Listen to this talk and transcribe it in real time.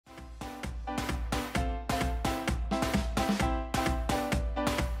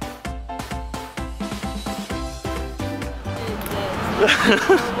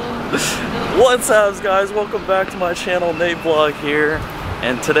What's up, guys? Welcome back to my channel, NateVlog here.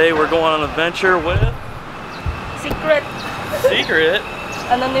 And today we're going on an adventure with... Secret. Secret?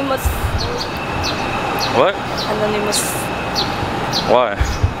 Anonymous. What? Anonymous. Why?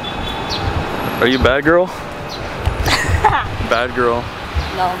 Are you a bad girl? Bad girl.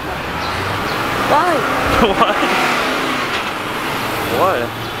 No. Why?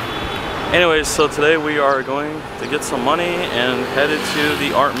 Why? Anyways, so today we are going to get some money and headed to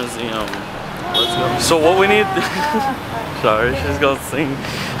the art museum. Let's go. So what we need... Sorry, she's gonna sing.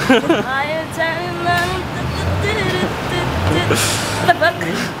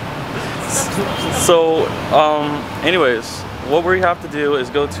 So, anyways, what we have to do is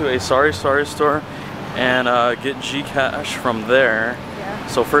go to a Sorry store and get Gcash from there. Yeah.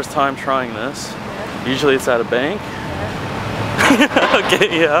 So first time trying this. Yeah. Usually it's at a bank. Yeah.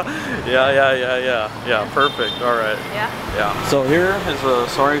 Okay, yeah, perfect, all right. Yeah. So here is a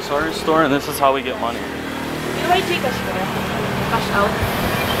Sorry store, and this is how we get money. You buy Gcash for it? Cash out?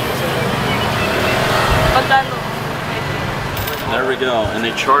 There we go, and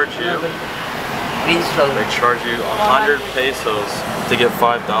they charge you. They charge you 100 pesos to get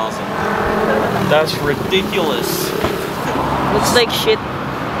 5,000. That's ridiculous. Looks like shit.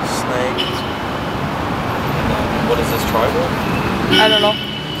 Snake. What is this, tribal? I don't know.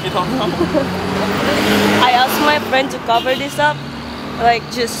 You don't know? I asked my friend to cover this up, like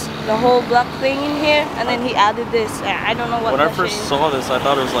just the whole black thing in here, and then he added this. I don't know what. When I first saw this, I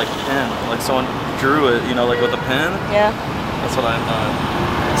thought it was like pen, like someone drew it, you know, like with a pen. Yeah. That's what I thought.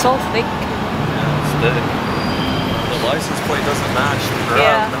 It's all thick. Yeah, it's thick. The license plate doesn't match the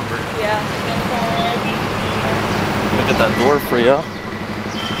graph number. Yeah. Look at that door for you.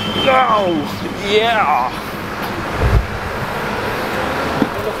 No! Yeah!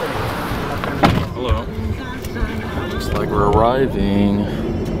 Hello. Looks like we're arriving.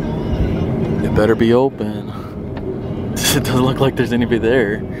 It better be open. It doesn't look like there's anybody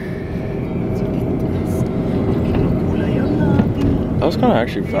there. That was kind of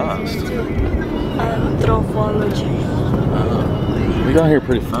actually fast. Anthropology. We got here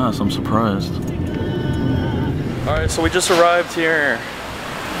pretty fast, I'm surprised. Alright, so we just arrived here.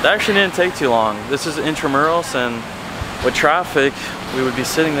 That actually didn't take too long. This is intramurals, and with traffic, we would be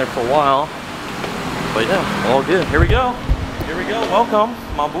sitting there for a while. But yeah, all good. Here we go. Here we go. Welcome.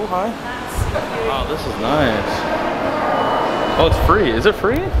 Mabuhay. Wow, this is nice. Oh, it's free. Is it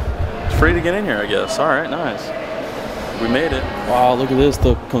free? It's free to get in here, I guess. Alright, nice. We made it. Wow, look at this.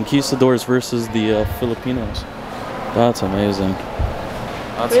 The conquistadors versus the Filipinos. That's amazing.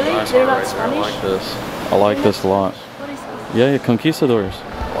 That's really? Nice. They're not Right there. I Spanish? like this. I like this a lot. What is that? Yeah, conquistadors.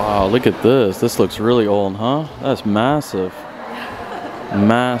 Wow, look at this. This looks really old, huh? That's massive.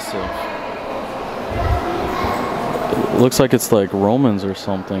 Massive. It looks like it's like Romans or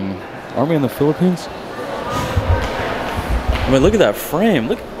something. Aren't we in the Philippines? I mean, look at that frame.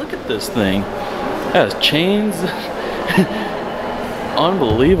 Look at this thing. It has chains.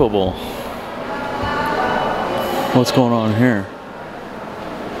 Unbelievable. What's going on here?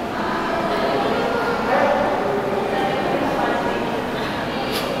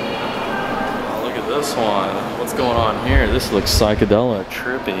 This one. What's going on here? This looks psychedelic,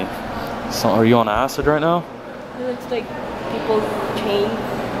 trippy. So, are you on acid right now? It looks like people chained.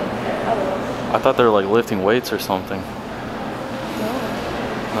 I don't know. I thought they were like lifting weights or something. No.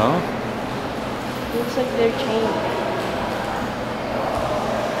 No? It looks like they're chained.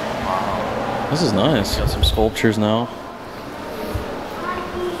 Wow. This is nice. Got some sculptures now.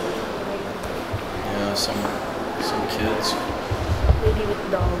 Yeah, some kids. Maybe with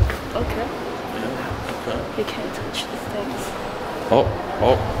dog. Okay. Okay. You can't touch the things. Oh,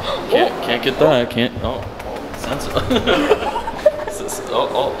 can't get that. Can't. Oh, sensitive.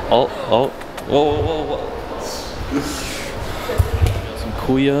 Whoa. We got some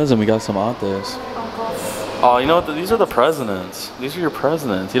cuyas and we got some ates. Oh, you know what? These are the presidents. These are your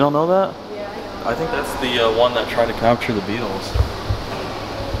presidents. You don't know that? Yeah. I think that's the one that tried to capture the Beatles.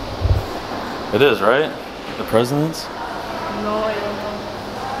 It is, right? The presidents? No, I don't know.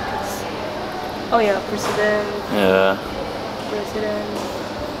 Oh yeah, president. Yeah. President.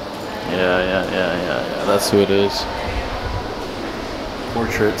 Yeah. That's who it is.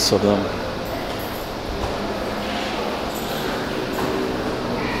 Portraits of them.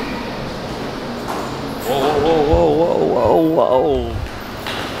 Whoa.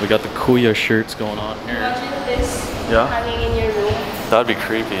 We got the Kuya shirts going on here. Imagine this hanging in your room. That'd be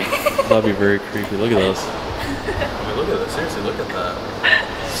creepy. That'd be very creepy. Look at this. I mean, look at this. Seriously, look at that.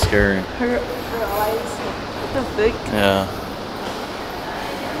 Scary. Her eyes. What the fuck? Yeah.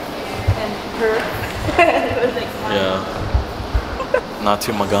 And her. It was like, Yeah. Not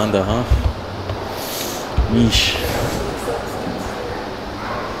too maganda, huh? Yeesh.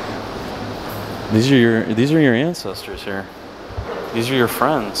 These are your ancestors here. These are your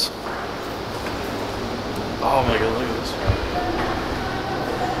friends. Oh my god, look at this one.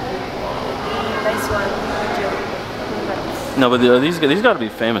 Nice one. No, but these got to be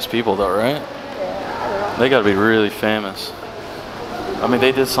famous people though, right? Yeah, I don't know. They got to be really famous. I mean,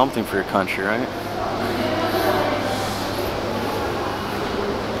 they did something for your country, right?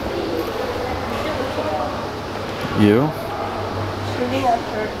 You? Shooting at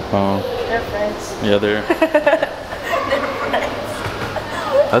her. Oh. They're friends. Yeah, they're friends.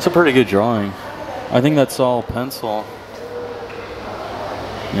 That's a pretty good drawing. I think that's all pencil.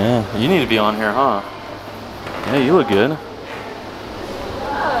 Yeah, you need to be on here, huh? Yeah, you look good.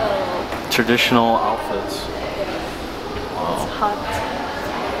 Oh. Traditional outfits. Wow. It's hot.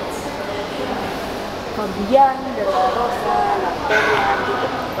 Pabellón de la Rosa, la Perla,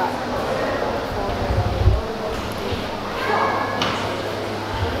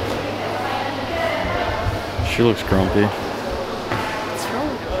 She looks grumpy. What's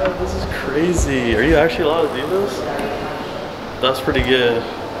wrong? God, this is crazy. Are you actually allowed to do this? That's pretty good.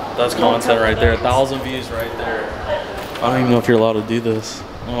 That's content right there. 1,000 views right there. I don't even know if you're allowed to do this.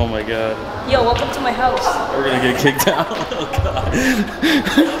 Oh my god. Yo, welcome to my house. We're gonna get kicked out. Oh god.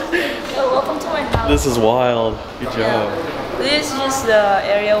 Yo, welcome to my house. This is wild. Good job. This is just the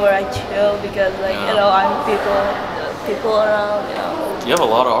area where I chill because, like, you know, I'm people around, you know. You have a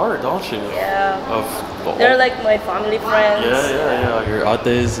lot of art, don't you? Yeah. Of They're like my family friends. Yeah. Your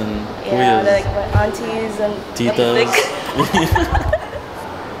ates and yeah, they're like my aunties and titas.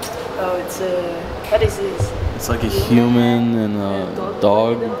 Oh, it's what is this? It's like a human and a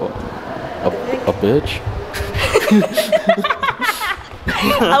dog, a bitch.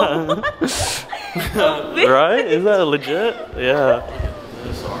 Right? Is that legit? Yeah.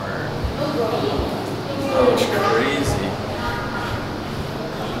 This art. That looks crazy.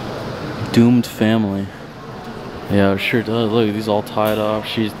 Doomed family. Yeah, it sure does. Look, these all tied up.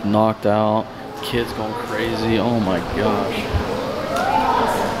 She's knocked out. Kids going crazy. Oh my gosh.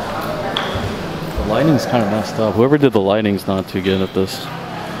 The lighting's kind of messed up. Whoever did the lighting's not too good at this.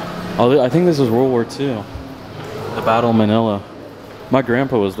 Oh, I think this is World War II. The Battle of Manila. My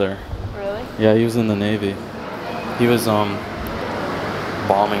grandpa was there. Really? Yeah, he was in the Navy. He was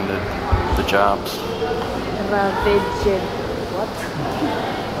bombing the Japs. What?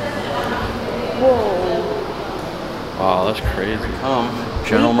 Whoa. Wow, that's crazy.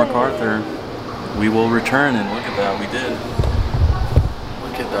 General MacArthur. We will return, and look at that, we did.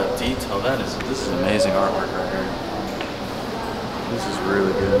 Look at that detail. This is amazing artwork right here. This is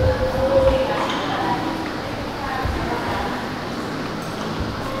really good.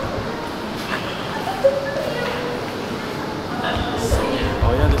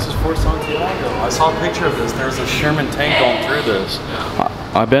 Oh yeah, this is Fort Santiago. I saw a picture of this. There's a Sherman tank going through this.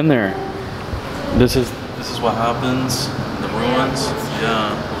 I've been there. This is what happens. The ruins.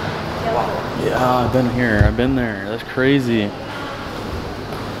 Yeah. Yeah, I've been here. I've been there. That's crazy.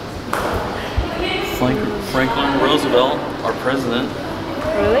 Franklin Roosevelt, our president.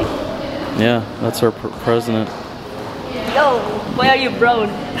 Really? Yeah, that's our president. Yo, why are you brown?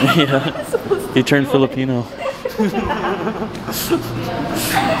 Yeah, he turned Filipino.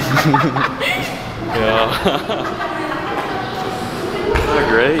 Yeah. Oh,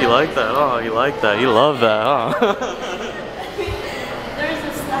 great, you like that? Oh, you like that? You love that, huh? There's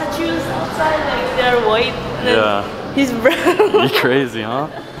the statues outside, like they're white. And Yeah. He's brown. You crazy, huh?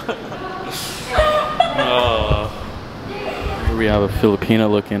 Here we have a Filipina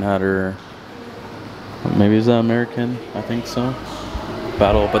looking at her. Maybe is that American? I think so.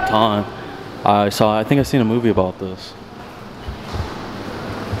 Battle of Bataan. I think I seen a movie about this.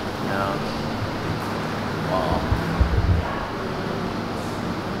 Yeah. Wow.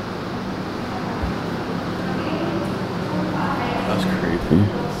 That's creepy.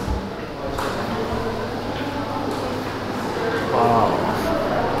 Wow.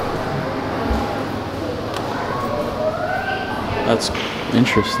 That's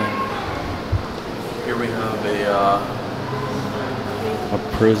interesting. Here we have a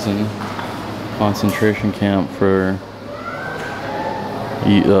prison concentration camp for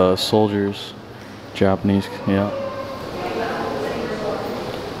soldiers, Japanese. Yeah.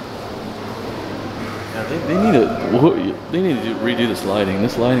 Yeah, they need to redo this lighting.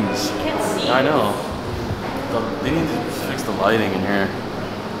 This lighting is. Can't see. I know. They need to fix the lighting in here.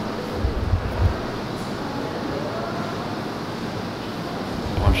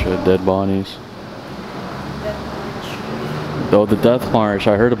 Bunch of dead bodies. Oh, the death march.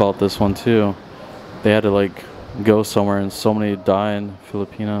 I heard about this one too. They had to like go somewhere and so many die in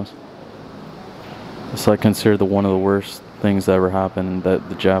Filipinos. It's like considered one of the worst things that ever happened that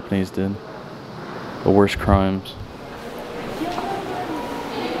the Japanese did. The worst crimes.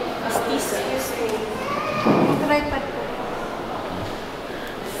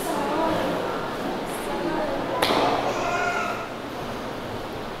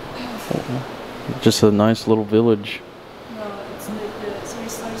 Just a nice little village. No, it's like the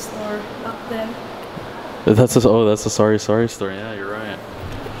sorry store up there. That's a sorry store. Yeah, you're right.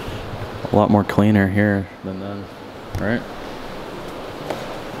 A lot more cleaner here than then, right?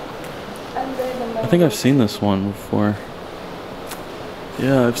 I think I've seen this one before.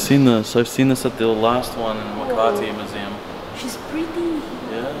 Yeah, I've seen this. I've seen this at the last one in Makati Museum. She's pretty.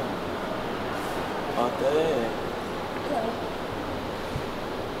 Yeah. Ate.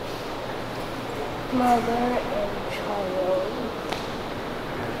 Mother and child.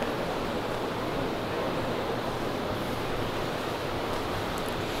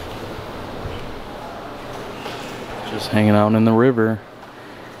 Just hanging out in the river.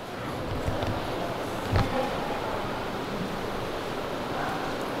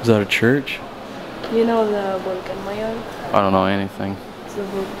 Is that a church? You know the volcano mayon? I don't know anything. It's a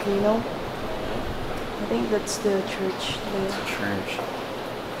volcano. I think that's the church there. It's a church.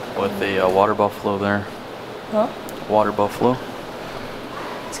 With the water buffalo there. Huh? Water buffalo?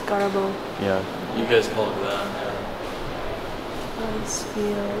 It's Carabao. Yeah. You guys call it that. Rice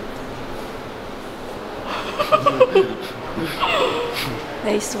field.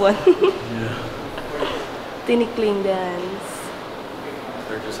 Nice one. Yeah. Tinikling dance.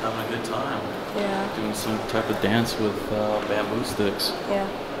 They're just having a good time. Yeah. Doing some type of dance with bamboo sticks. Yeah.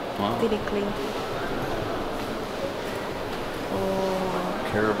 Wow. Tinikling. Oh.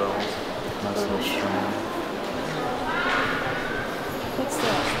 Caravels. Nice little string. What's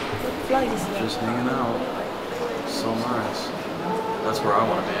that? What flag is that? Just hanging out. So nice. That's where I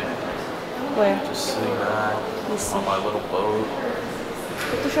want to be. Where? Just sitting back on my little boat.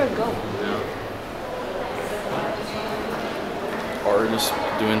 Where should I go? Yeah. Artist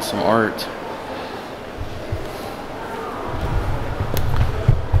doing some art.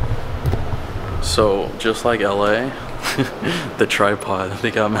 So just like LA, the tripod.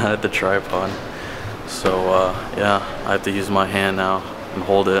 They got mad at the tripod. So yeah, I have to use my hand now and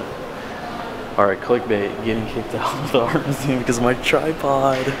hold it. All right, clickbait. Getting kicked out of the art museum because of my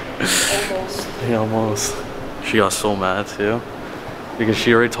tripod. Almost. Yeah, almost. She got so mad too because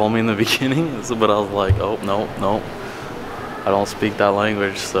she already told me in the beginning, but I was like, oh no. I don't speak that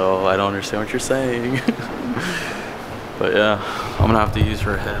language, so I don't understand what you're saying. But yeah, I'm gonna have to use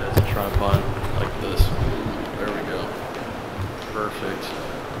her head as a tripod, like this. There we go. Perfect.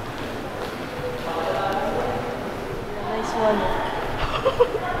 Nice one.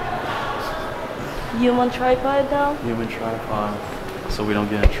 Human tripod now? Human tripod, so we don't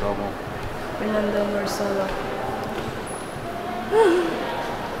get in trouble. Fernando Marcelo.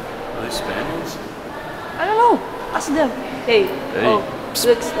 Are they Spaniards? I don't know. Ask them. Hey. Hey. Oh,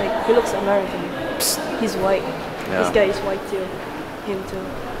 he looks American. Psst. He's white. Yeah. This guy is white too. Him too.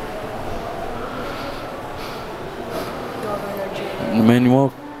 Governor Jay.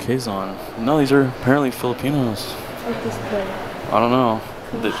 Manuel Quezon. No, these are apparently Filipinos. Like this guy. I don't know.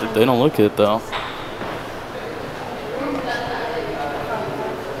 They don't look it though.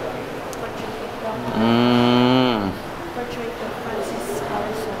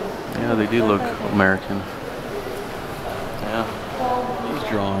 Yeah, they do look American. Yeah. These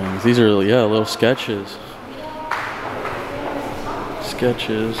drawings. These are, yeah, little sketches.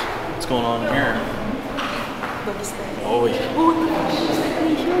 Sketches. What's going on here? Oh, yeah.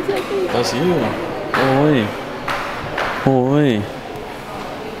 That's you. Oh, wait. Oh, wait.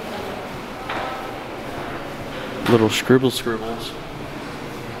 Little scribbles. At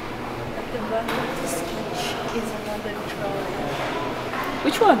the bottom of the sketch is another drawing.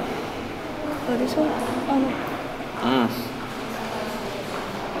 Which one? Oh, this one? Oh, no.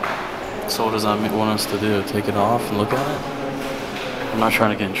 So what does that want us to do? Take it off and look at it? I'm not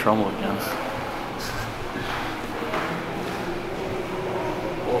trying to get in trouble again.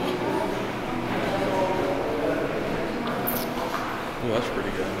 Ooh, that's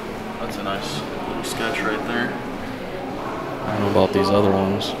pretty good. That's a nice little sketch right there. I don't know about these other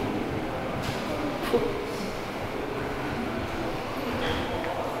ones.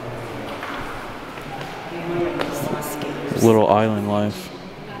 Little island life.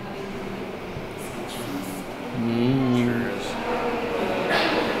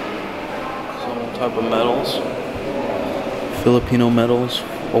 Some type of medals. Filipino medals,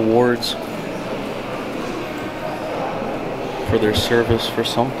 awards for their service for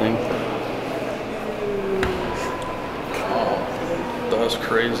something. That's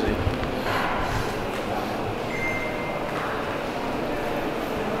crazy. Is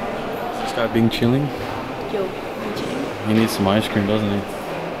this guy being chilling? Yo, being chilling. He needs some ice cream, doesn't he?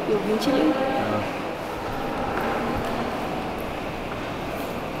 Yo, being chilling. Yeah.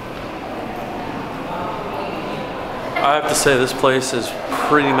 I have to say this place is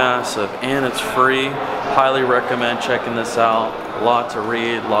pretty massive and it's free. Highly recommend checking this out. A lot to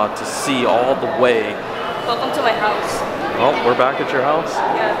read, a lot to see all the way. Welcome to my house. Oh, we're back at your house?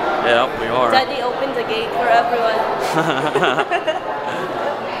 Yeah. Yeah, we are. Daddy opened the gate for everyone.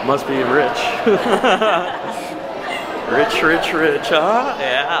 Must be rich. Rich, huh?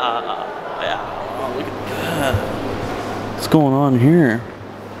 Yeah. Yeah. Oh, look at that. What's going on here?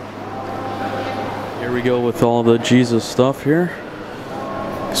 Here we go with all the Jesus stuff here.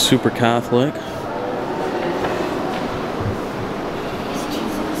 Super Catholic.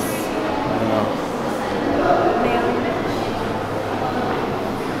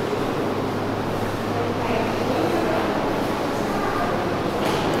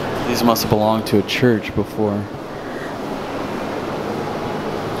 These must have belonged to a church before.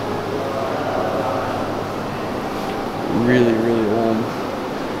 Really, really old.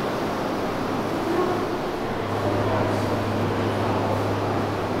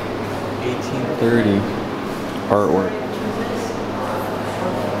 .30 artwork.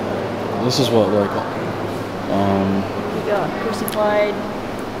 This is what, like, We got crucified.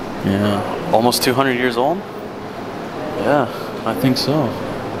 yeah, almost 200 years old? Yeah, I think so.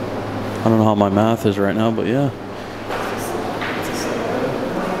 I don't know how my math is right now, but yeah.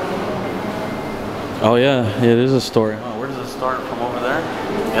 Oh yeah, it is a story. Oh, where does it start, from over there?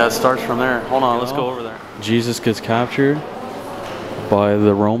 Yeah, it starts from there. Hold on, let's go over there. Jesus gets captured by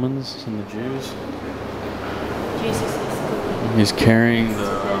the Romans and the Jews. Jesus is He's carrying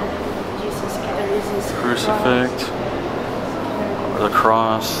the Jesus carries his crucifix, or the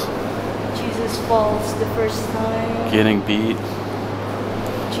cross, Jesus falls the first time. getting beat.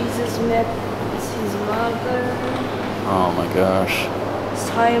 Jesus met his mother. Oh my gosh.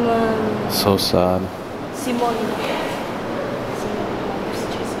 Simon. So sad. Simon. Simon loves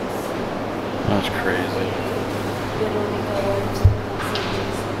Jesus. That's crazy. Veronica loves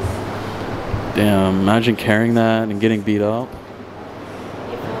Jesus. Damn, imagine carrying that and getting beat up.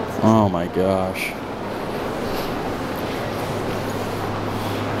 Oh my gosh.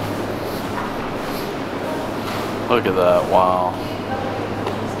 Look at that, wow.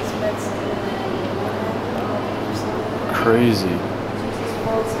 Crazy.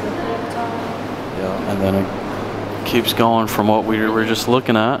 Yeah, and then it keeps going from what we were just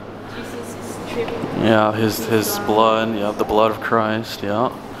looking at. Yeah, his blood, yeah, the blood of Christ,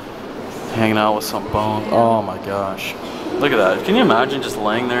 yeah. Hanging out with some bones. Oh my gosh. Look at that. Can you imagine just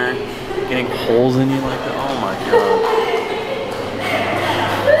laying there, getting holes in you like that? Oh my god.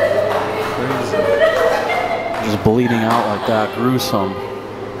 Crazy. Just bleeding out like that. Gruesome.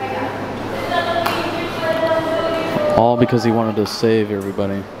 All because he wanted to save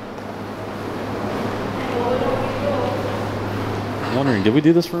everybody. I'm wondering, did we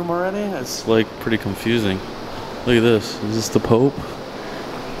do this room already? It's like pretty confusing. Look at this. Is this the Pope?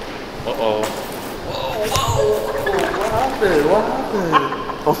 Uh-oh. Whoa. What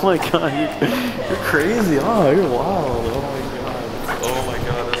happened? Oh my god, you're crazy. Oh, you're wild. Oh my god. Oh my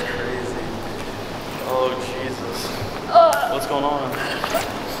god, that's crazy. Oh, Jesus. What's going on?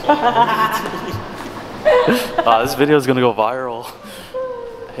 This video is gonna go viral.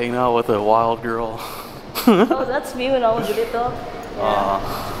 Hanging out with a wild girl. Oh, that's me when I was little.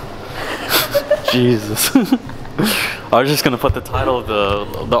 Jesus. I was just gonna put the title of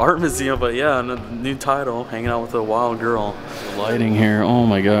the art museum, but yeah, a new title, hanging out with a wild girl. The lighting here, oh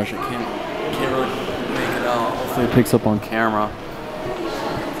my gosh, I can't really make it out. Hopefully it picks up on camera.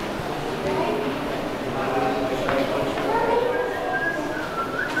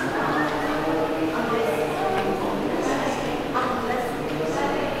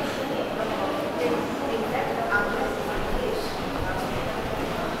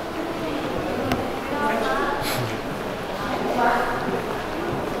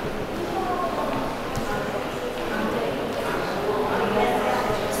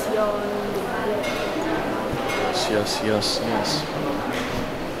 Yes.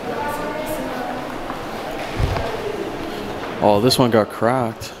 Oh, this one got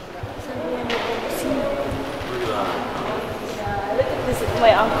cracked. Look at this,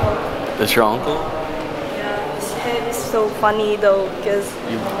 my uncle. That's your uncle? Yeah, his head is so funny though, because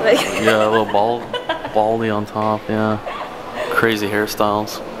like yeah, a little baldy on top, yeah. Crazy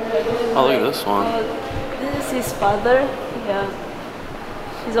hairstyles. Oh, look at this one. This is his father. Yeah.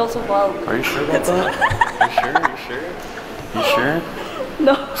 He's also bald. Are you sure about that? You sure? You sure?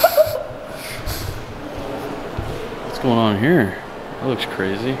 No. What's going on here? That looks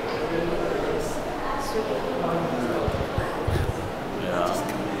crazy. Yeah.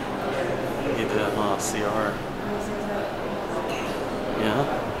 He did, CR. Yeah.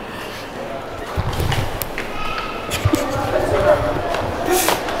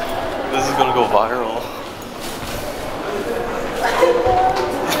 This is gonna go viral.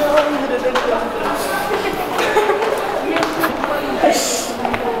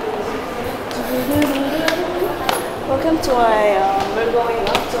 Welcome to we're going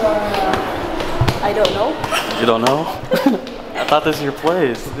up to our, I don't know. You don't know? I thought this is your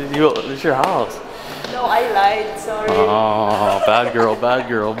place. This is your house. No, I lied, sorry. Oh, bad girl, bad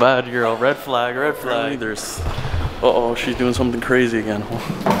girl, bad girl. Red flag, red flag. There's, uh-oh, she's doing something crazy again.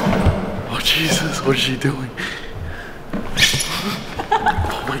 Oh, Jesus, what is she doing?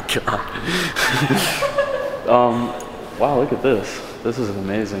 Oh my God. Wow, look at this. This is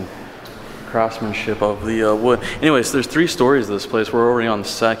amazing. Craftsmanship of the wood. Anyways, there's 3 stories of this place. We're already on the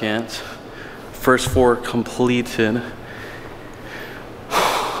 2nd. First 4 completed.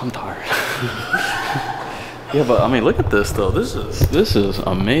 I'm tired. Yeah, but I mean, look at this though. This is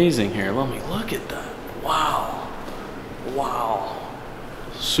amazing here. Let me look at that. Wow. Wow.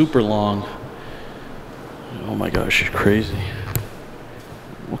 Super long. Oh my gosh, she's crazy.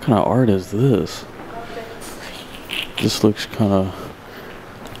 What kind of art is this? This looks kind of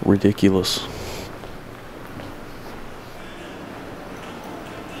ridiculous.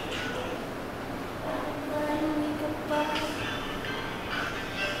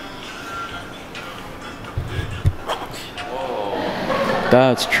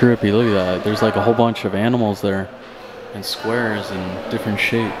 That's trippy. Look at that. There's like a whole bunch of animals there and squares and different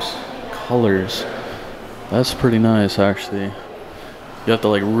shapes, colors. That's pretty nice actually. You have to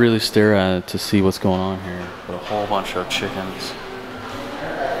like really stare at it to see what's going on here. But a whole bunch of chickens.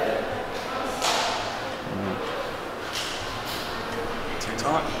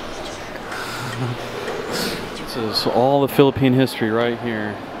 TikTok. This is all the Philippine history right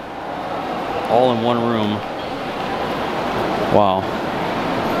here. All in one room. Wow.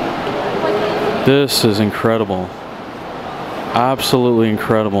 This is incredible. Absolutely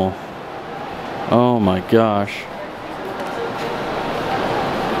incredible. Oh my gosh.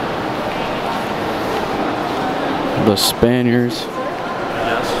 The Spaniards.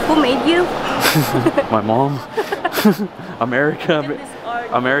 Yes. Who made you? My mom. American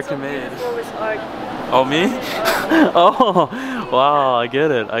made. Oh, me? Oh, wow, I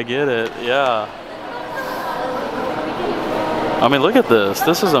get it. I get it. Yeah. I mean, look at this.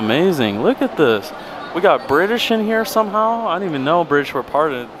 This is amazing. Look at this. We got British in here somehow. I didn't even know British were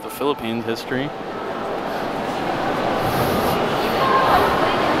part of the Philippines history.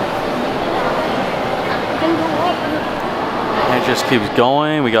 And it just keeps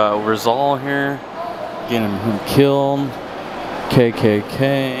going. We got Rizal here, getting him killed.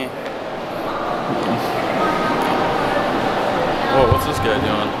 KKK. Whoa, what's this guy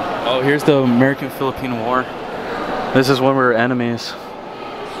doing? Oh, here's the American-Philippine War. This is when we were enemies.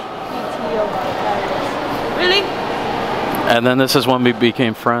 Really? And then this is when we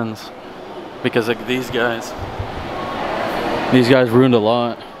became friends. Because like these guys ruined a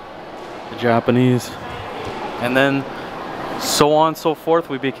lot. The Japanese. And then so on and so forth,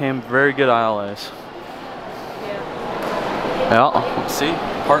 we became very good allies. Yeah, see?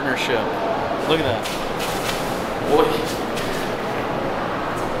 Partnership. Look at that. Boy.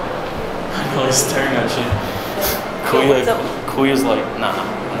 I know he's staring at you. Kuya's like, nah.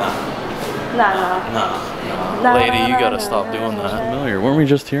 Lady, you gotta stop doing that. Familiar, weren't we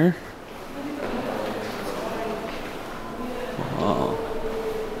just here? Wow.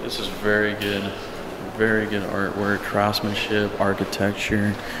 This is very good. Very good artwork, craftsmanship,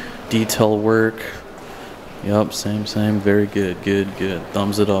 architecture, detail work. Yup, same. Very good.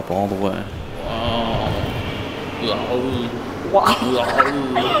 Thumbs it up all the way. Wow.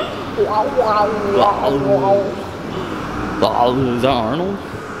 Is that Arnold?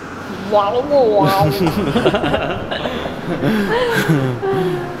 Wow.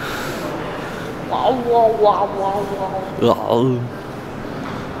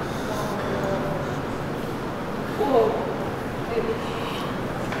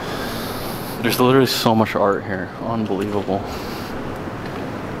 There's literally so much art here. Unbelievable.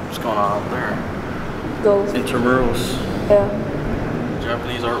 What's going on up there? Those. Intramurals. Yeah.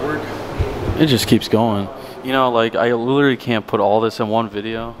 Japanese artwork. It just keeps going. You know, like I literally can't put all this in one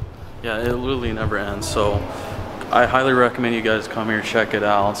video. Yeah, it literally never ends. So I highly recommend you guys come here, check it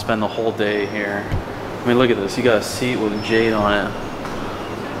out, spend the whole day here. I mean, look at this. You got a seat with jade on it.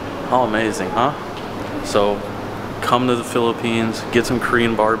 How amazing, huh? So come to the Philippines, get some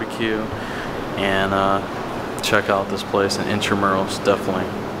Korean barbecue, and check out this place in Intramuros. Definitely.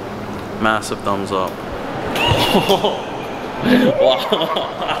 Massive thumbs up. Wow.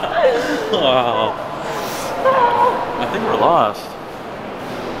 Wow. I think we're lost.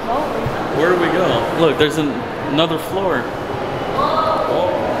 Where do we go? Look, there's another floor. Oh.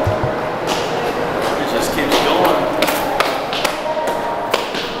 It just keeps going.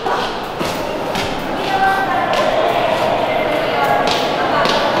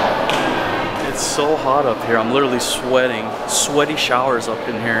 It's so hot up here. I'm literally sweating. Sweaty showers up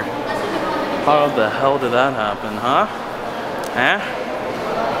in here. How the hell did that happen, huh? Eh?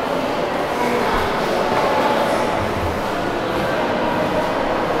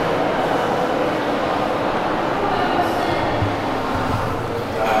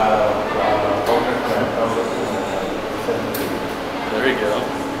 There you go.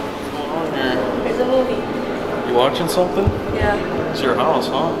 What's going on here? It's a movie. You watching something? Yeah. It's your house,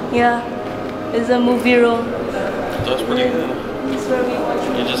 huh? Yeah. It's a movie room. That's pretty good. It's where we watch.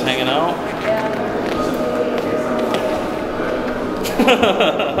 You're just hanging out? Yeah.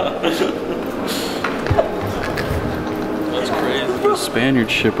 That's crazy. There's a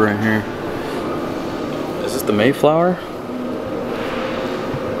Spaniard ship right here. Is this the Mayflower?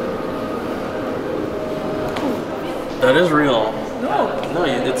 That is real. No. No,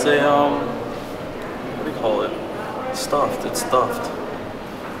 it's a what do you call it? Stuffed. It's stuffed.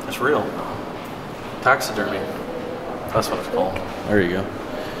 It's real. Taxidermy. That's what it's called. There you go.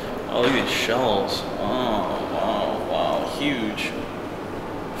 Oh, look at these shells. Oh, wow, wow, huge.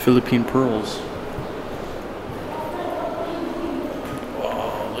 Philippine pearls.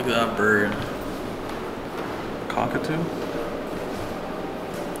 Wow, look at that bird. Cockatoo?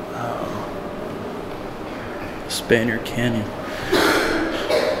 Wow. Spaniard Canyon.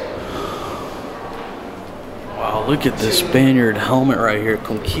 Wow, look at this Spaniard helmet right here.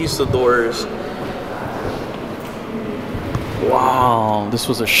 Conquistadors. Wow, this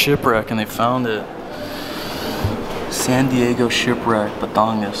was a shipwreck and they found it. San Diego shipwreck,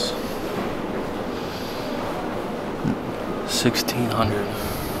 Batangas. 1600.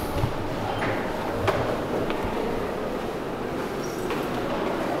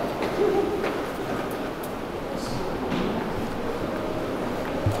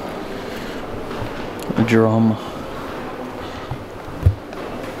 A drum.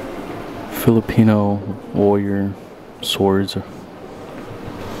 Filipino warrior swords.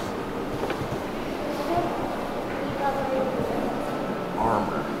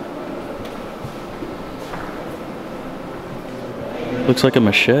 Armor. Looks like a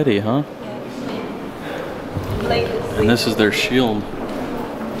machete, huh? And this is their shield.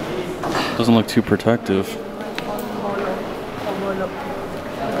 Doesn't look too protective.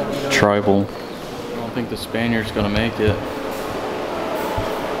 Tribal. I don't think the Spaniard's gonna make it.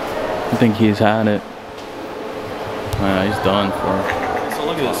 I think he's had it. Yeah, he's done for. So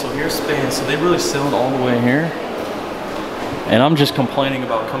look at this. So here's Spain. So they really sailed all the way here. And I'm just complaining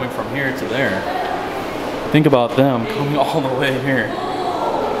about coming from here to there. Think about them coming all the way here.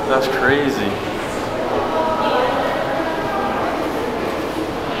 That's crazy.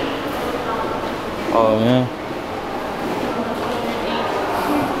 Oh yeah.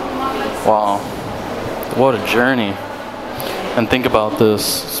 Wow. What a journey. And think about this.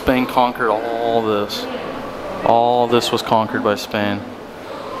 Spain conquered all this. All this was conquered by Spain.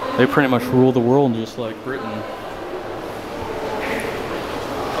 They pretty much ruled the world just like Britain.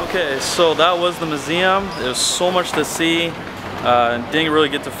 Okay, so that was the museum. There's so much to see. Didn't really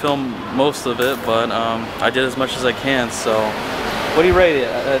get to film most of it, but I did as much as I can. So, what do you rate it?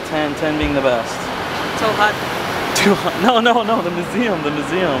 10, 10 being the best. So hot. Too hot. No, the museum.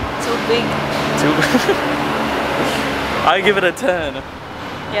 Too big. Too I give it a 10.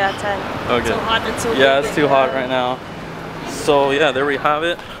 Yeah, 10. Okay. Too hot. It's so yeah, big. it's too hot right now. So yeah, there we have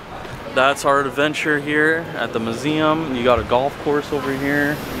it. That's our adventure here at the museum. You got a golf course over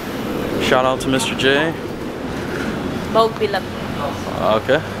here. Shout out to Mr. J. Bahogbilat.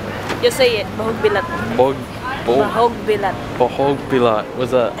 Okay. You say it. Bahogbilat. Bahogbilat. Bahogbilat.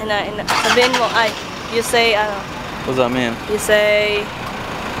 What's that? And sabihin mo, you say, What does that mean? you say,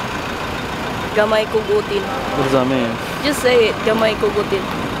 gamay kugutin. What does that mean? Just say it, gamay kugutin.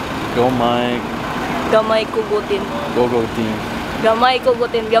 Gamay kugutin. Go team. Gamay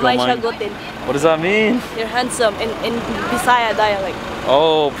kugutin. Gamay Gamay. siyagutin. What does that mean? You're handsome in Bisaya dialect.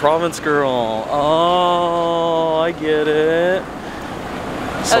 Oh, province girl. Oh, I get it.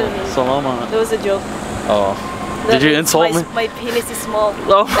 Salamat. That was a joke. Oh. Did you insult me? My penis is small.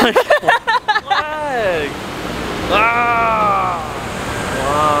 Oh my god. Flag. Ah.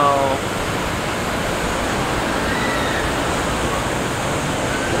 Wow.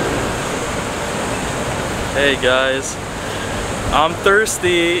 Hey guys, I'm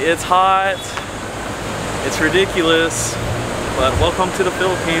thirsty, it's hot, it's ridiculous, but welcome to the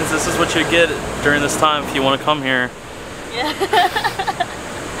Philippines. This is what you get during this time if you want to come here. Yeah.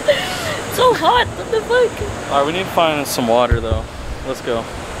 So hot, what the fuck? Alright, we need to find some water though. Let's go.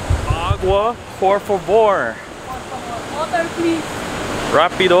 Agua, por favor. Water, please.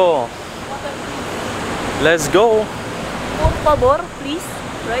 Rapido. Water, please. Let's go. Por favor, please.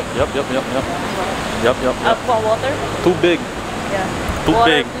 Right? Yep. Aqua water? Too big. Yeah. Too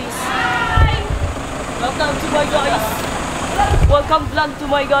Water, big. please. Welcome to my guys. Welcome vlog to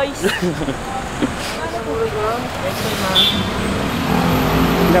my guys.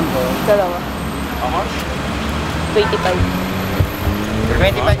 Dalawa. How much? 25.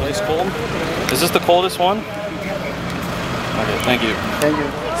 25. Ice cold. Is this the coldest one? Okay, thank you. Thank you.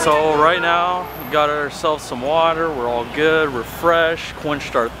 So right now, we got ourselves some water. We're all good. We're fresh.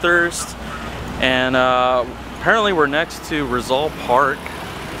 Quenched our thirst. And apparently we're next to Rizal Park.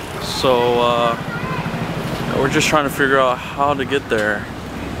 So we're just trying to figure out how to get there.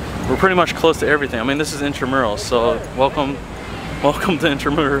 We're pretty much close to everything. I mean, this is Intramurals, so welcome to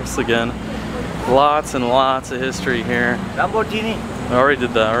Intramurals again. Lots and lots of history here. Lamborghini. I already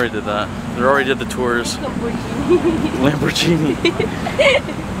did that. They already did the tours. Lamborghini.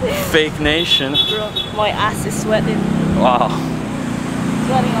 Fake nation. Bro, my ass is sweating. Wow.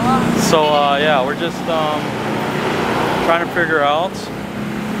 Sweating a lot. So yeah, we're just trying to figure out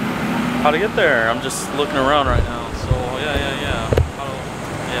how to get there. I'm just looking around right now. So yeah.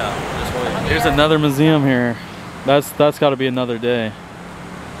 Just wait. Here's another museum here. That's got to be another day.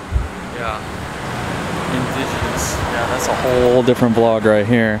 Yeah. Indigenous. Yeah, that's a whole different vlog right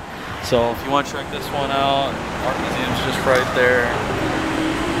here. So if you want to check this one out, art museum's just right there.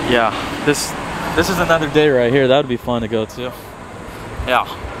 Yeah, this is another day right here. That would be fun to go to. Yeah,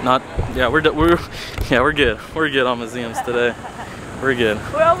 we're good. We're good on museums today. We're good.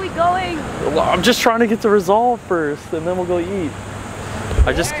 Where are we going? Well, I'm just trying to get to Rizal first, and then we'll go eat.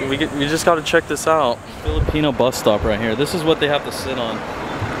 We just got to check this out. Filipino bus stop right here. This is what they have to sit on.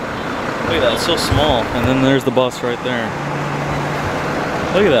 Look at that, it's so small. And then there's the bus right there.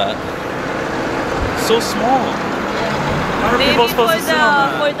 Look at that. So small. How are people supposed to sit on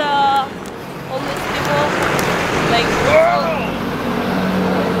that? For the homeless people, like.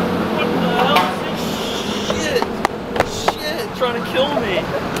 What the hell? Shit, trying to kill me.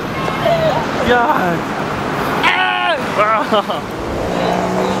 God.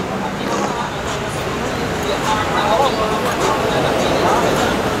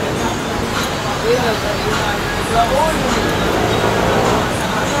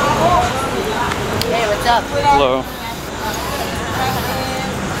 Hey, what's up? Hello.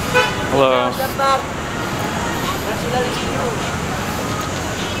 Hello.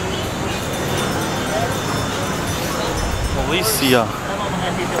 Policia.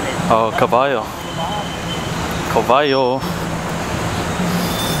 Oh, caballo. Caballo.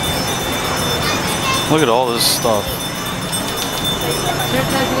 Look at all this stuff.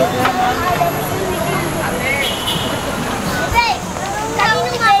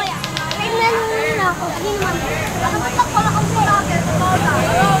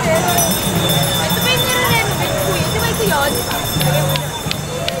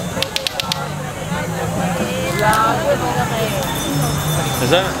 Is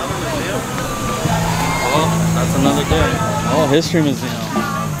that another museum? Oh, that's another day. Oh, history museum.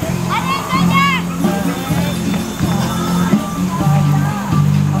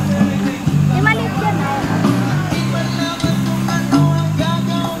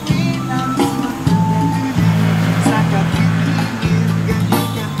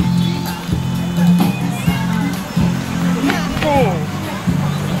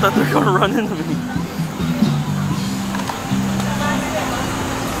 I thought they were gonna run into me.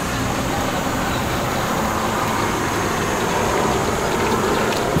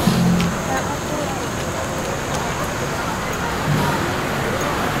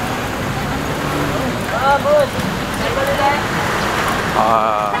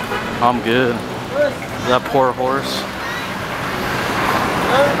 I'm good. That poor horse.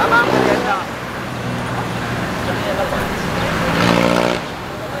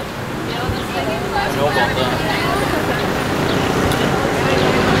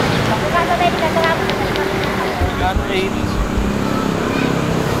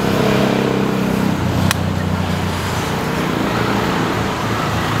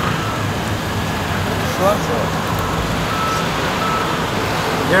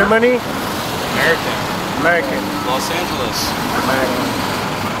 Germany? American. Los Angeles. American.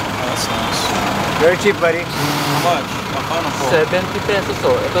 Oh, that's nice. Very cheap, buddy. How much? I'll find them for 70 pesos. So,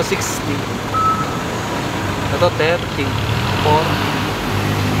 ito 60. Ito 30. 4.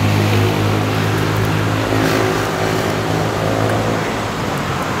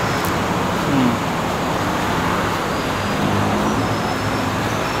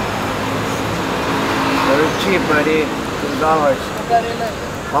 Very cheap, buddy. $2.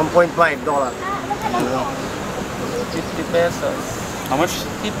 $1.5. 50 pesos. How much?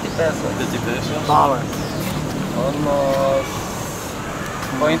 50 pesos. 50 pesos? Dollar. Almost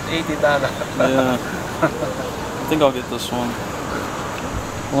 $0.80. Yeah. I think I'll get this one.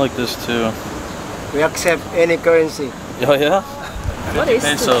 I like this too. We accept any currency. Oh yeah? What is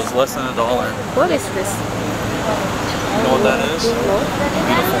this? Pesos, less than $1. What is this? You know what that is? No?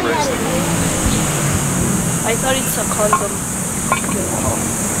 Beautiful bracelet. I thought it's a condom.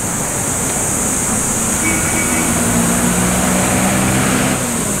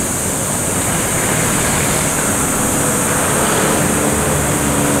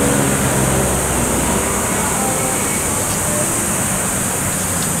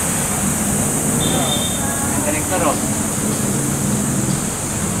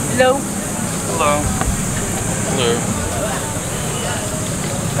 Hello? Hello. Hello.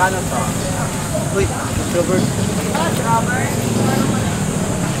 Wait, Robert.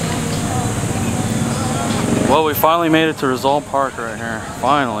 Well, we finally made it to Rizal Park right here.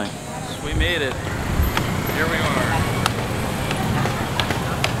 Finally. We made it. Here we are.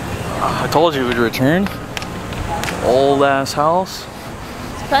 I told you we'd return. Old ass house.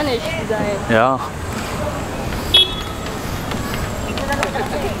 Spanish design. Yeah.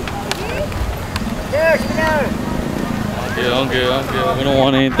 I'm good. We don't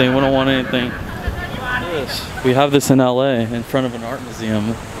want anything. Yes. We have this in LA in front of an art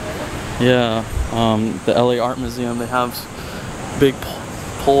museum. Yeah. The LA Art Museum, they have big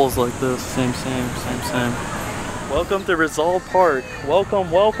poles like this. Same. Welcome to Rizal Park.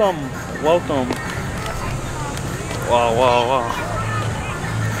 Welcome. Wow.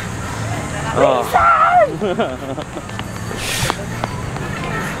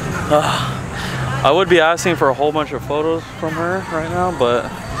 I would be asking for a whole bunch of photos from her right now, but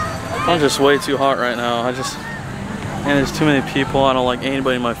I'm just way too hot right now. And there's too many people. I don't like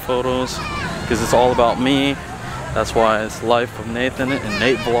anybody in my photos because it's all about me. That's why it's Life of Nathan and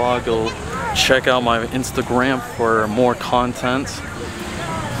NateVlog. Go check out my Instagram for more content.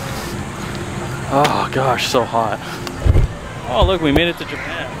 Oh gosh, so hot. Oh look, we made it to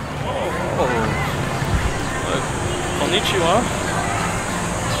Japan. Oh. Look. Konnichiwa.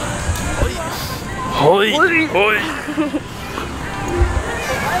 Hoi!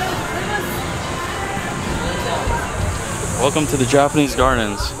 Welcome to the Japanese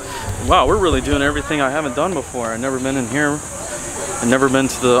gardens. Wow, we're really doing everything I haven't done before. I've never been in here. I've never been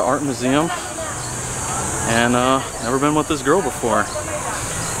to the art museum. And never been with this girl before.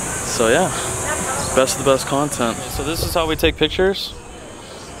 So yeah, best of the best content. So this is how we take pictures.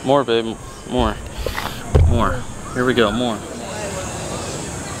 More, babe. More. Here we go, more.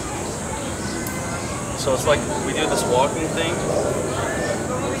 So it's like we do this walking thing.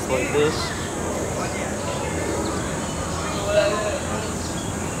 It's like this.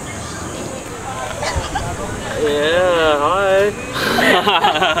 Yeah, hi.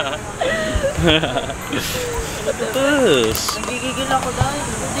 Look at this. The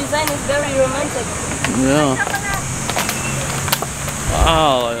design is very romantic. Yeah.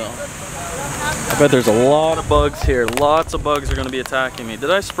 Wow. I bet there's a lot of bugs here. Lots of bugs are going to be attacking me.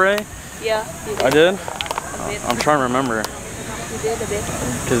 Did I spray? Yeah, you did. I did? A bit. I'm trying to remember. You did a bit.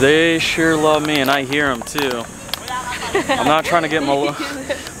 Because they sure love me and I hear them too. I'm not trying to get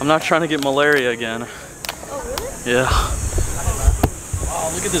malaria again. Oh, really? Yeah. Wow,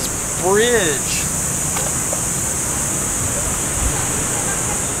 look at this bridge.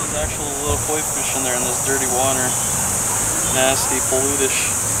 There's actual little koi fish in there in this dirty water. Nasty,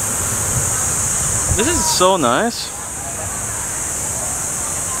 pollutish. This is so nice.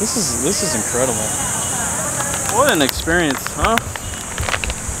 This is incredible. What an experience, huh?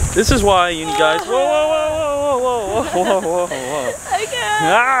 This is why you guys. Whoa! I can't.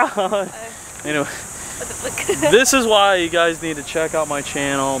 Ah! Anyway. This is why you guys need to check out my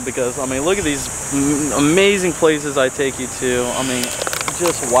channel, because I mean, look at these amazing places I take you to. I mean,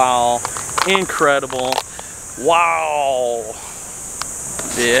 just wow, incredible, wow,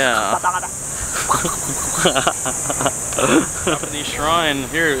 yeah. Japanese shrine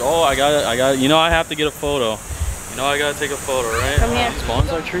here. Oh, I got it. You know, I have to get a photo. You know, I gotta take a photo, right? Come here. These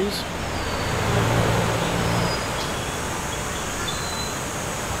bonsai trees.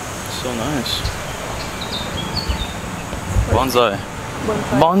 So nice. Bonsai.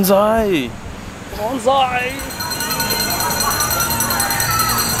 Bonsai. Bonsai.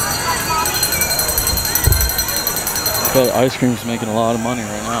 Bet ice cream's making a lot of money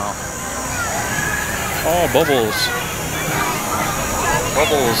right now. Oh, bubbles.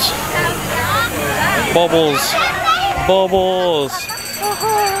 Bubbles. Bubbles. Bubbles.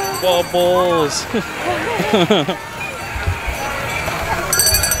 Bubbles.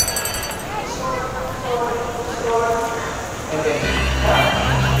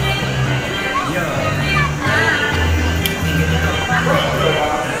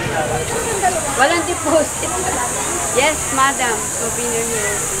 Walang deposit. Yes, madam. Souvenir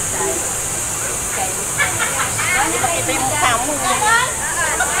here inside. Okay. Ito yung mukha mo.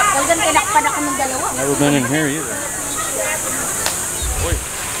 Talagang tinakpan ako ng dalawa. Never been in here either. Oy.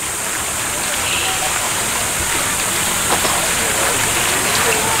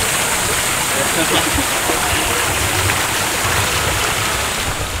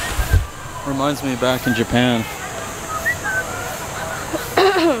 Reminds me back in Japan.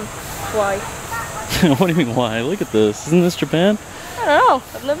 Why? What do you mean why? Look at this. Isn't this Japan? I don't know.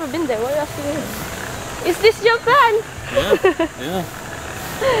 I've never been there. What else is this Japan? Yeah. Yeah.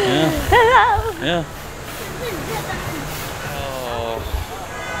 Yeah. Hello. Yeah. Oh.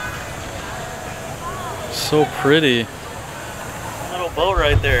 So pretty. Little boat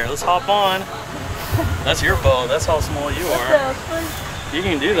right there. Let's hop on. That's your boat. That's how small you are. You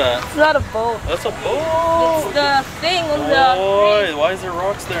can do that. It's not a boat. That's a boat. It's the thing on the. Boy, why is there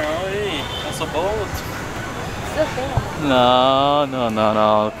rocks there? Oh, hey, that's a boat. It's the thing.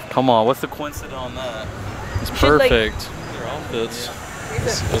 No. Come on, what's the coincidence on that? It's perfect. Their outfits.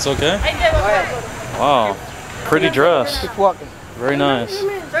 It's okay? Wow. Pretty dress. Keep walking. Very nice.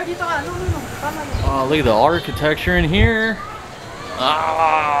 Oh, look at the architecture in here.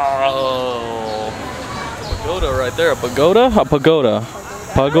 Oh. Pagoda right there. A pagoda? A pagoda.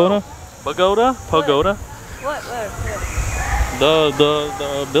 Pagoda? Pagoda? Pagoda? What? Where? The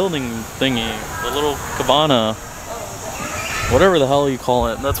building thingy. The little cabana. Whatever the hell you call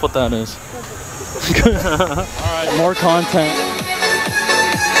it. That's what that is. Alright, more content.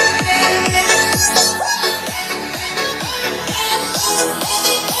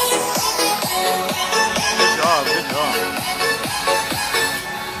 Good job, good job.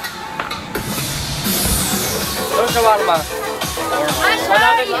 I'm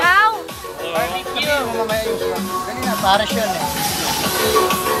sorry, ow! Para siya eh.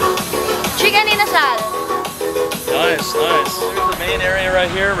 Chicken inasal. Nice, nice. Here's the main area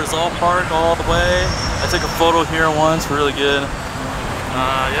right here, Rizal Park all the way. I took a photo here once, really good.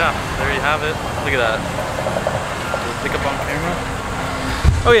 Yeah, there you have it. Look at that. Pick up on camera.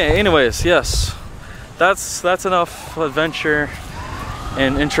 Oh yeah, anyways, yes. That's enough adventure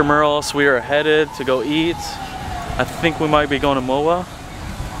in Intramuros. We are headed to go eat. I think we might be going to MOA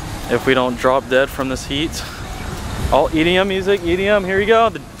if we don't drop dead from this heat. Oh, EDM music, EDM, here you go.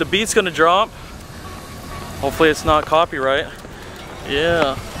 The beat's gonna drop. Hopefully it's not copyright.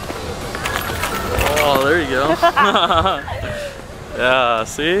 Yeah. Oh, there you go. Yeah,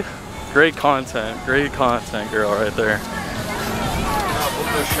 see? Great content, girl, right there.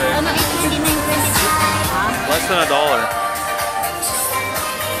 Less than $1.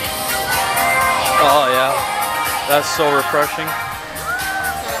 Oh yeah, that's so refreshing.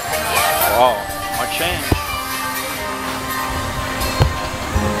 Wow, my change.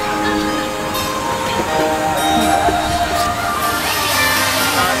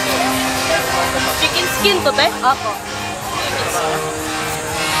 Chicken skin to, te? Opo.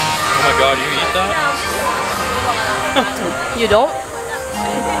 Oh my god, you eat that? You don't?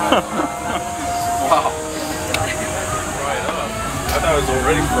 Wow. Fried up. I thought it was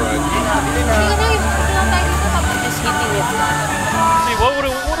already fried. Just eating it. See,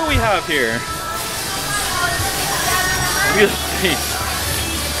 what do we have here? Look at the face.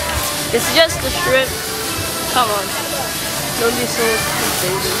 It's just the shrimp. Come on. Don't be so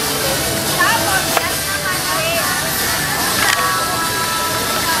crazy.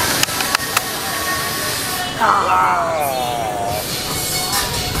 Wow.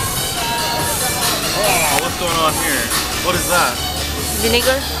 Oh, what's going on here? What is that?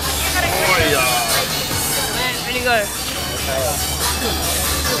 Vinegar? Oh yeah. Vinegar.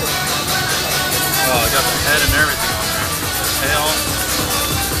 Oh, I got the head and everything on there. Tail.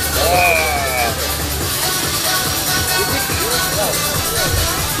 Oh.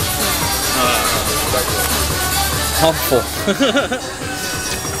 I'm full.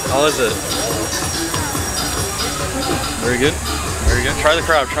 How is it? Very good. Very good. Try the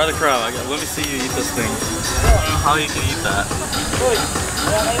crab. Try the crab. Let me see you eat this thing. I don't know how you can eat that.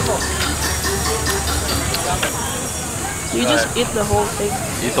 You just eat the whole thing.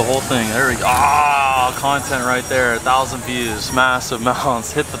 Eat the whole thing. There we go. Ah, content right there. 1,000 views. Massive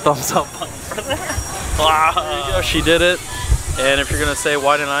amounts. Hit the thumbs up button for that. Wow. She did it. And if you're gonna say,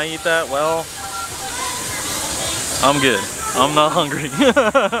 why didn't I eat that? Well, I'm good. I'm not hungry.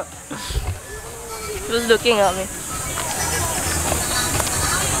 She was looking at me.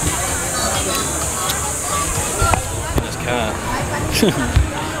 This cat.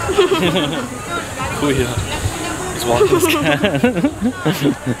 Oh yeah. He's walking his cat.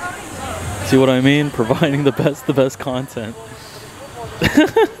 See what I mean? Providing the best content.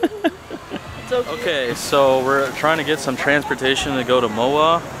 Okay, so we're trying to get some transportation to go to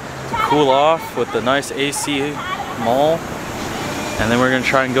MOA to cool off with the nice AC mall. And then we're gonna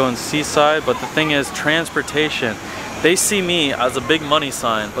try and go in Seaside. But the thing is, transportation, they see me as a big money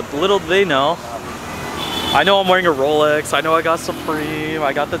sign, but little do they know, I know I'm wearing a Rolex, I know I got Supreme,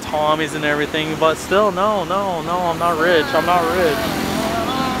 I got the Tommies and everything, but still, no, I'm not rich, I'm not rich.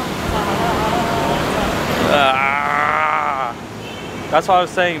 That's what I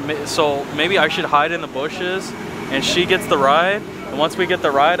was saying. So maybe I should hide in the bushes and she gets the ride. And once we get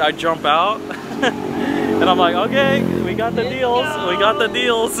the ride, I jump out. And I'm like, okay, we got the deals. We got the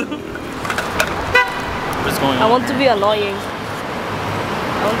deals. What's going on? I want to be annoying.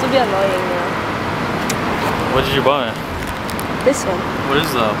 I want to be annoying now. What did you buy? This one. What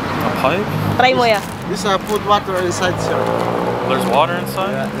is that? A pipe? Try mo ya. This is food water inside, sir. There's water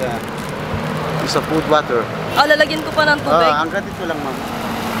inside? Yeah. This is food water. Ah, lalagyan ko pa ng tubig. Hanggang dito lang, ma'am.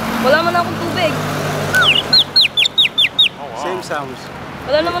 Wala man akong tubig. Oh, wow. Same sounds.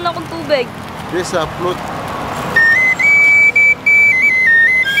 Wala naman akong tubig. This is float.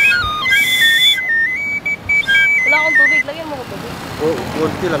 Wala akong tubig. Lagyan mo ko tubig.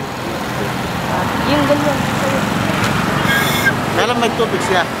 Kunti lang. Yung ganyan. Kailan may tubig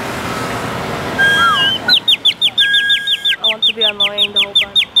siya? I want to be annoying the whole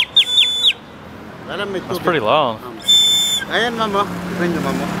time. Kailan may tubig? That's pretty loud. Ayan, mama. Iban niyo,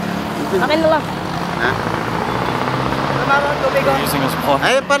 mama. Akin na lang. Ha? Mama, tubig ko. Using his pot.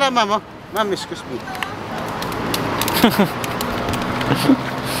 Ayan pala, mama. Ma'am, excuse me.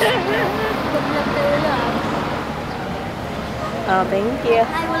 Ah, thank you.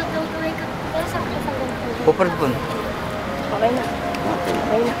 Open pun. Okay na.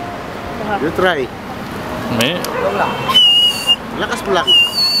 Okay na. You try. Me? Lakas mo lang.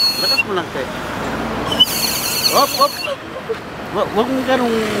 Lakas mo lang, te. Hop, hop. Huwag mo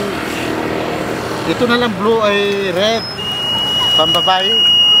ganun. Ito na lang blue ay red. Pambabae.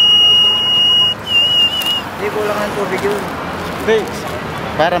 Hindi ko lang ang tubig yun. Hindi.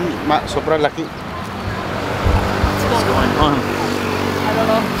 Para sobrang laki. What's going on? I don't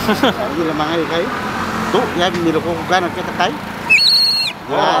know. Hindi lang mga kayo. Ito, yan, niloko ko gano'n kita kayo.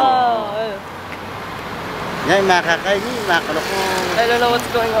 Yan. Oh. Yan, makakay ni, makaloko. I don't know what's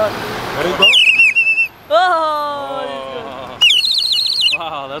going on. Garito. Oh!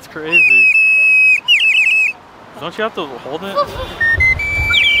 Wow, that's crazy. Don't you have to hold it?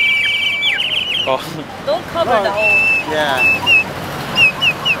 Oh. Don't cover the hole. Yeah.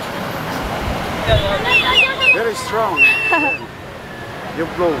 Very strong. You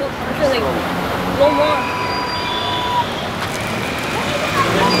blow. Actually, blow more.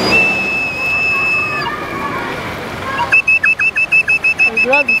 My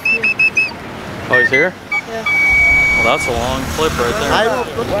grab is here. Oh, he's here? Yeah. Well, that's a long flip right there. I will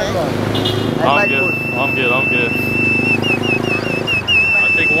put that. I'm good. I'm good. I'm good. I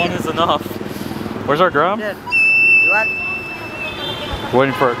think one is enough. Where's our grab? You want?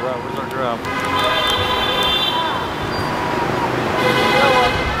 Waiting for our grab. Where's our grab?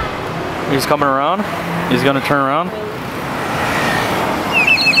 He's coming around. He's gonna turn around.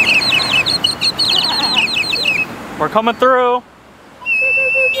 We're coming through.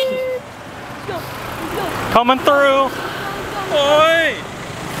 Coming through. Oi!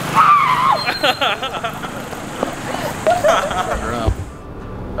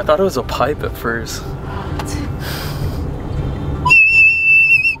 I thought it was a pipe at first.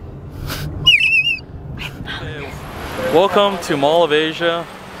 Welcome to Mall of Asia.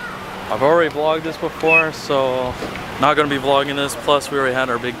 I've already vlogged this before, so not gonna be vlogging this. Plus, we already had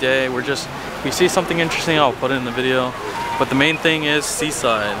our big day. If we see something interesting, I'll put it in the video. But the main thing is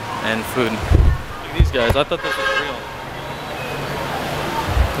seaside and food. Look at these guys. I thought this was real.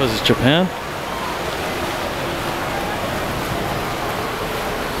 What is this, Japan?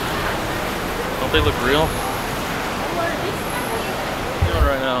 Don't they look real? What are you doing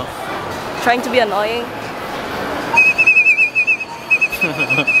right now? Trying to be annoying.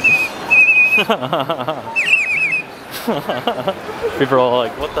 People are all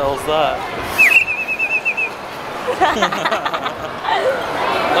like, what the hell's that?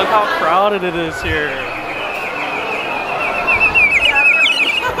 Look how crowded it is here.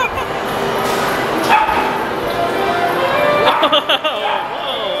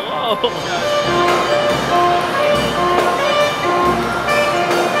 Whoa, whoa.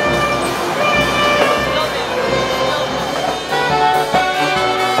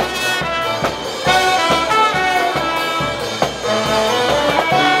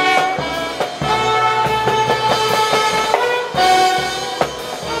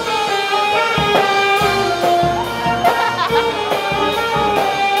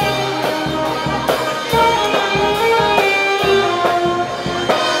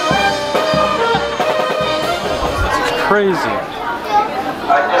 Crazy.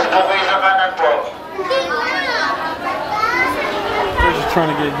 They're just trying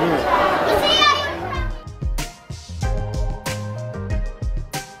to get here.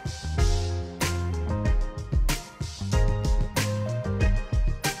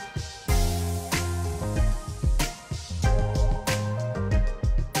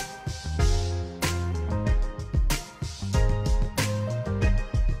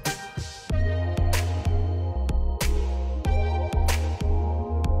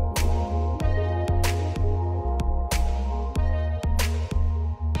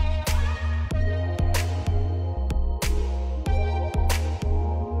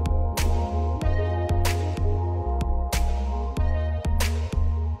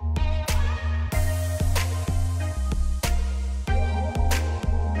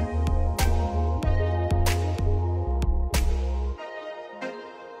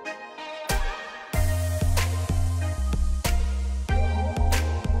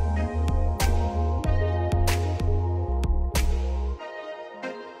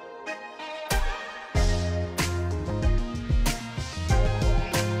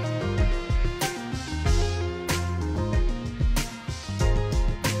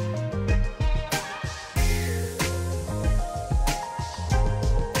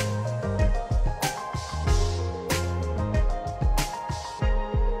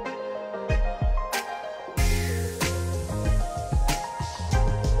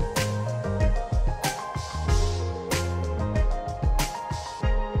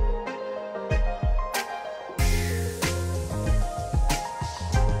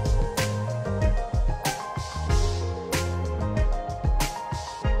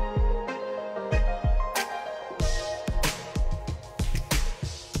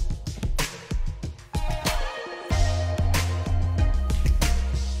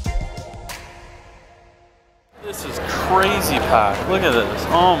 This is crazy packed. Look at this.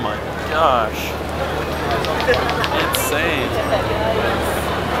 Oh my gosh. Insane.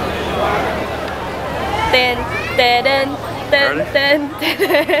 Ten, ten, ten, ten,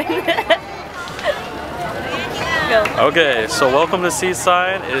 ten. Go. Okay, so welcome to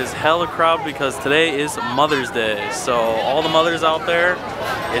Seaside. It is hella crowded because today is Mother's Day. So all the mothers out there,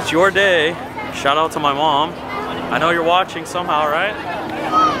 it's your day. Shout out to my mom. I know you're watching somehow, right?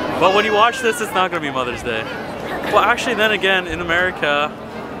 But when you watch this, it's not gonna be Mother's Day. Well, actually, then again, in America,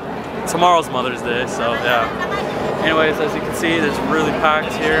 tomorrow's Mother's Day, so yeah. Anyways, as you can see, it's really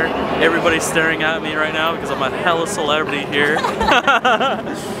packed here. Everybody's staring at me right now because I'm a hella celebrity here.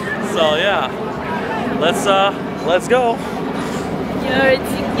 So yeah, let's go. You're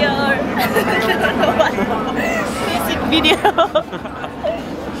insecure. Music video.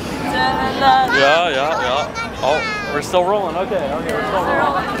 Yeah. Oh, we're still rolling. Okay, we're still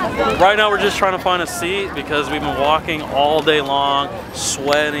rolling. Right now we're just trying to find a seat because we've been walking all day long,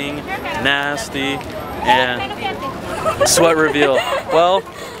 sweating, nasty, and sweat reveal. Well,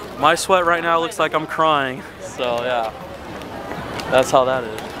 my sweat right now looks like I'm crying. So yeah, that's how that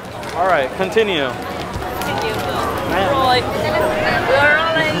is. All right, continue. Rolling. We're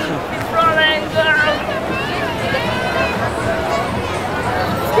rolling.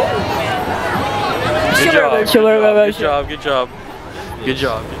 Keep rolling, girl. Good job. Good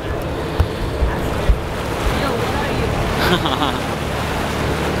job.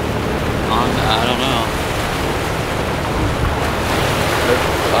 I don't know.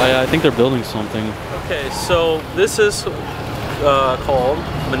 I think they're building something. Okay, so this is called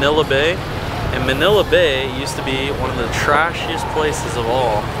Manila Bay. And Manila Bay used to be one of the trashiest places of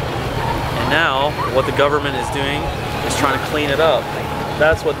all. And now, what the government is doing is trying to clean it up.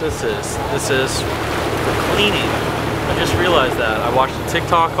 That's what this is. This is for cleaning. I just realized that. I watched a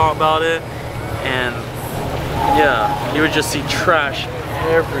TikTok about it, and yeah, you would just see trash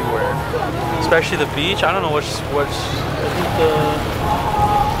everywhere. Especially the beach. I don't know I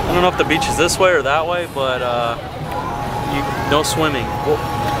don't know if the beach is this way or that way, but no swimming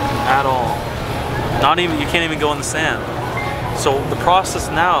at all. Not even, you can't even go in the sand. So the process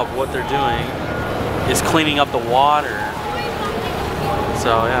now of what they're doing is cleaning up the water.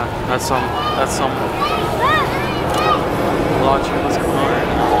 So yeah, that's some watching this car.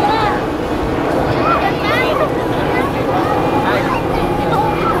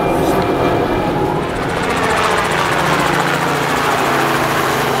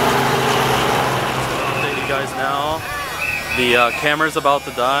 Update you guys now. The camera's about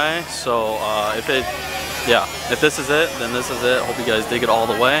to die, so if this is it, then this is it. Hope you guys dig it all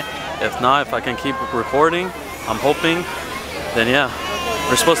the way. If not, if I can keep recording, I'm hoping, then yeah.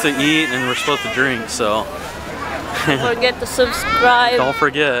 We're supposed to eat and we're supposed to drink, so. Don't forget to subscribe. Don't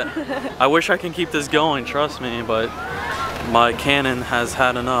forget. I wish I can keep this going, trust me, but my Canon has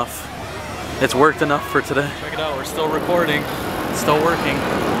had enough. It's worked enough for today. Check it out, we're still recording. It's still working.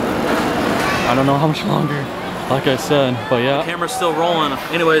 I don't know how much longer, like I said, but yeah. The camera's still rolling.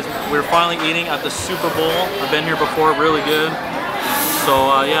 Anyways, we're finally eating at the Super Bowl. I've been here before, really good.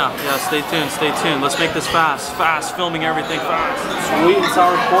 So yeah, stay tuned. Let's make this fast, filming everything fast. Sweet and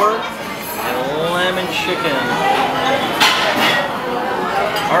sour pork and lemon chicken.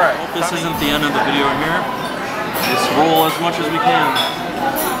 All right, hope this isn't the end of the video here. Just roll as much as we can.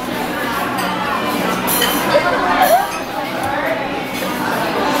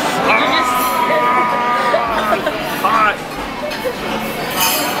 Hot.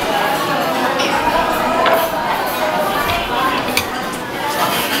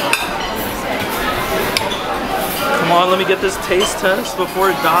 Come on, let me get this taste test before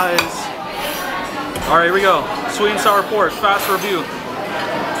it dies. All right, here we go. Sweet and sour pork, fast review.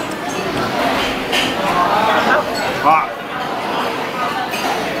 Hot.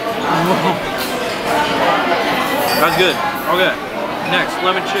 That's good. Okay, next,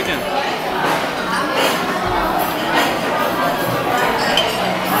 lemon chicken.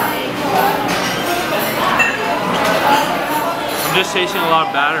 I'm just tasting a lot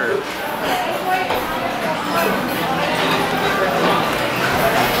of batter.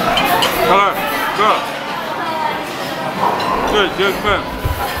 Alright, good.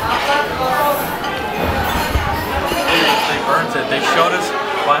 They burnt it. They showed us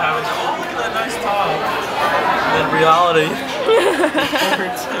by having, oh, look at that nice top. And in reality,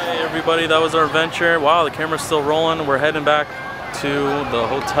 hey everybody, that was our adventure. Wow, the camera's still rolling. We're heading back to the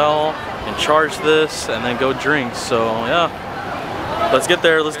hotel and charge this and then go drink. So yeah. Let's get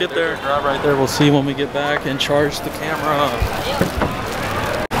there, Grab right there, we'll see when we get back and charge the camera.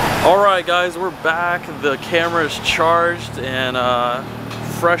 Alright guys, we're back. The camera is charged and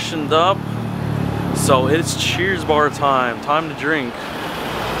freshened up. So it's cheers bar time. Time to drink.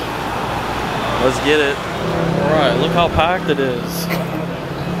 Let's get it. Alright, look how packed it is.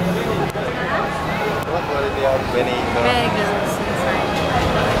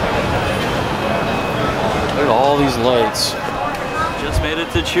 Look at all these lights. Just made it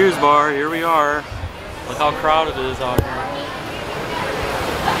to Cheers Bar. Here we are. Look how crowded it is out here.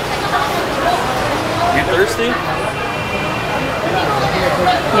 You thirsty?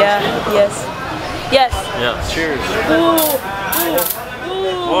 Yeah. Yes. Yeah. Cheers. Ooh.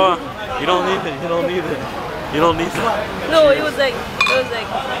 What? You don't need it. You don't need it. No, it was like join me.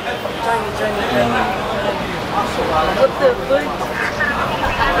 What the fuck?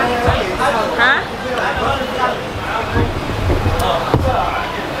 Huh?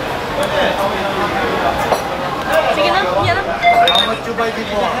 Sige na, yan na. How much you buy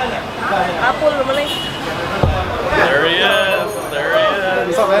before? Apple, lumalay. There he is.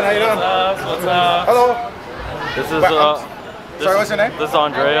 What's up, man? How you doing? What's up? Hello. This is sorry, what's your name? This is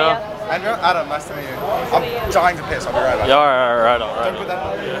Andrea. Andrew? Adam, nice to meet you. I'm dying to piss. I'll be right back. Yeah, all right. Don't put that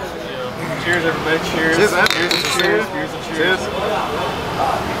on. Yeah. Cheers, everybody. Cheers. Cheers, man. Cheers.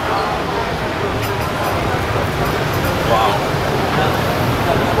 Wow.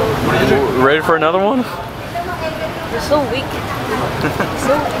 Ready for another one? You're so weak.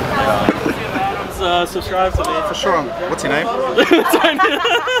 Adam's subscribe to me. For sure. What's your name?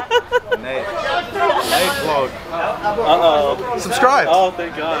 NateVlog. Uh-oh. Subscribe. Oh,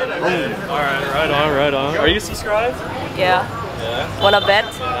 thank God. Alright, right on. Are you subscribed? Yeah. Yeah. Wanna bet?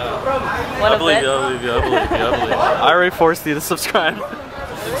 I believe you. I already forced you to subscribe.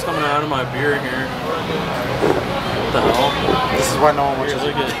 It's coming out of my beer here. What the hell? This is why no one watches.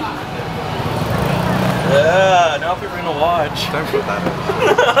 Look at it. Yeah, now people are gonna watch. Don't put that in.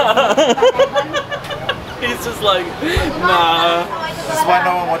 He's just like, nah. This is why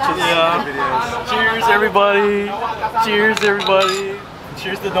no one watches the videos. Cheers, everybody.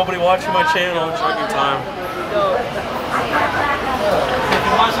 Cheers to nobody watching my channel. Drinking time.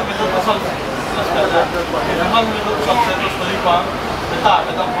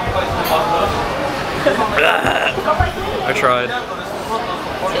 I tried.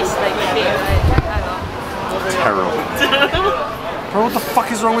 Tastes like beer, right? I know. Terrible. Bro, what the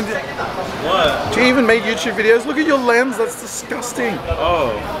fuck is wrong with you? What? You even made YouTube videos? Look at your lens, that's disgusting.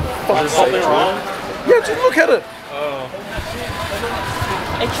 Oh. Is something wrong? Yeah, just look at it. Oh.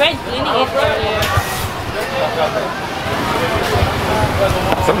 I tried cleaning it earlier.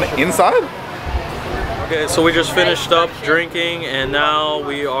 Something inside? Okay, so we just finished up drinking and now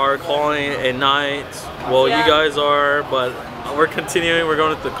we are calling it a night. Well, Yeah. you guys are, but we're continuing. We're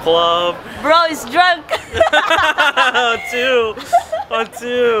going to the club. Bro is drunk. On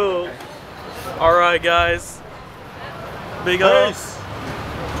two. Alright, guys. Big ups.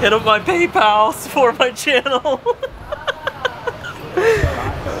 Hit up my PayPal for my channel.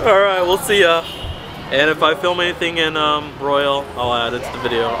 Alright, we'll see ya. And if I film anything in Royal, I'll add it to the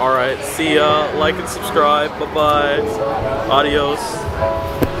video. Alright, see ya. Like and subscribe. Bye-bye.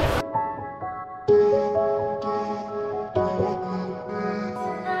 Adios.